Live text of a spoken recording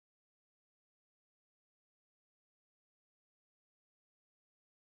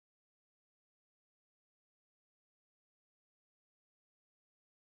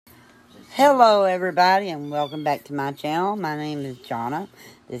Hello everybody and welcome back to my channel. My name is Jonna.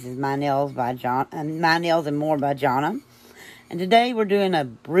 This is My Nails by My Nails and More by Jonna. And today we're doing a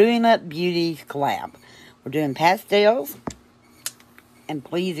Brewing Up Beauties collab. We're doing pastels. And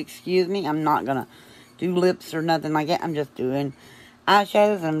please excuse me, I'm not going to do lips or nothing like that. I'm just doing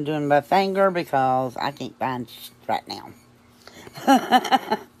eyeshadows. I'm doing my finger because I can't find right now.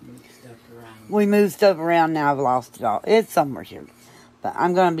 We moved stuff around, now I've lost it all. It's somewhere here. But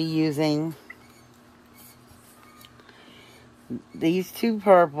I'm going to be using these two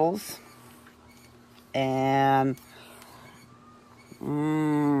purples and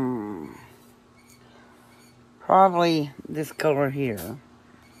probably this color here.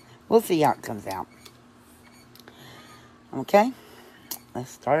 We'll see how it comes out. Okay,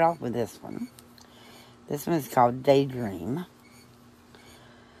 let's start off with this one. This one is called Daydream.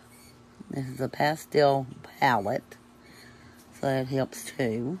 This is a pastel palette, so that helps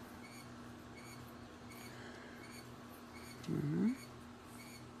too.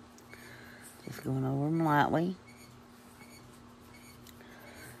 Just going over them lightly.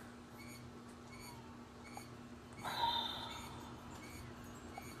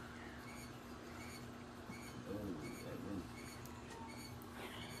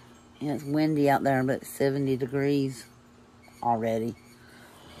 Yeah, it's windy out there, but it's 70 degrees already.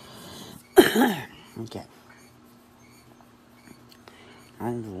 Okay.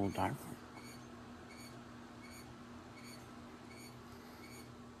 Mine's a little darker.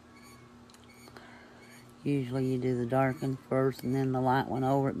 Usually you do the darken first and then the light one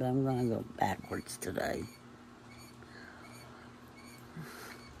over it, but I'm going to go backwards today.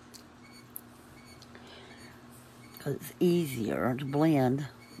 Because it's easier to blend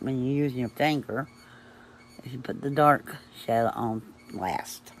when you're using your finger if you put the dark shadow on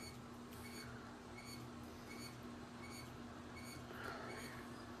last.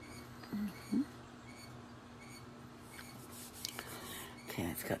 Okay,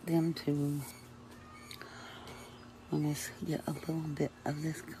 it's got them two. Let's get a little bit of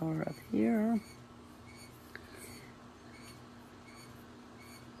this color up here.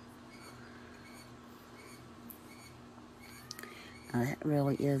 Now that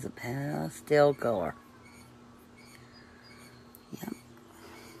really is a pastel color. Yep.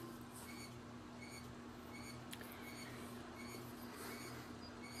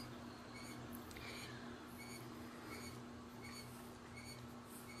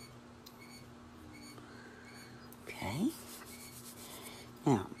 Okay.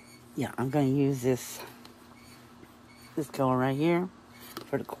 Now, yeah, I'm going to use this color right here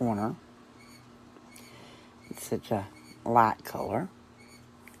for the corner. It's such a light color,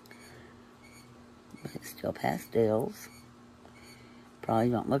 but it's still pastels. Probably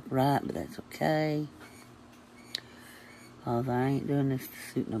don't look right, but that's okay, because I ain't doing this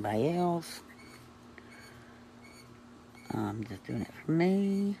to suit nobody else. I'm just doing it for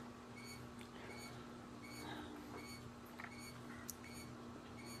me.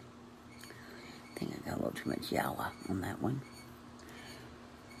 I think I got a little too much yellow on that one.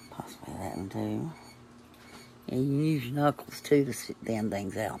 Possibly that one too. Yeah, you use your knuckles too to sit damn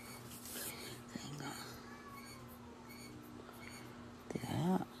things out. Do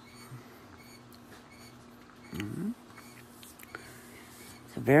that.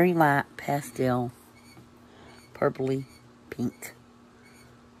 It's a very light pastel, purpley pink.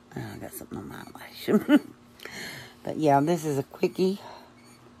 Oh, I got something on my eyelash. But yeah, this is a quickie.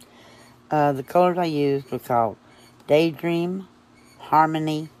 The colors I used were called Daydream,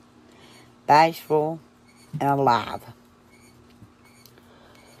 Harmony, Bashful, and Alive.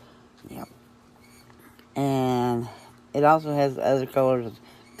 Yep. And it also has other colors: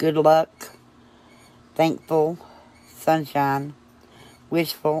 Good Luck, Thankful, Sunshine,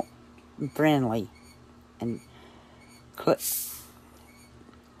 Wishful, and Friendly, and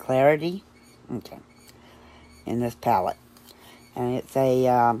Clarity. Okay. In this palette. And it's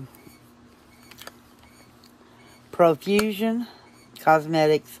a Profusion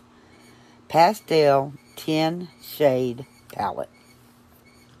Cosmetics Pastel 10 Shade Palette.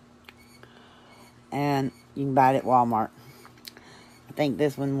 And you can buy it at Walmart. I think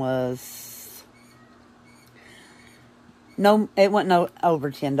this one was... No, it wasn't over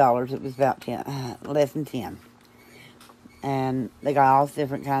 $10. It was about less than 10. And they got all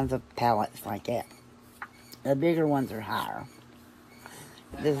different kinds of palettes like that. The bigger ones are higher.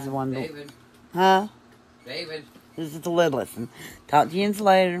 This is one... David. Huh? David. This is the littlest one. Talk to you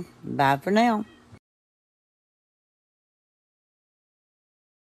later. Bye for now.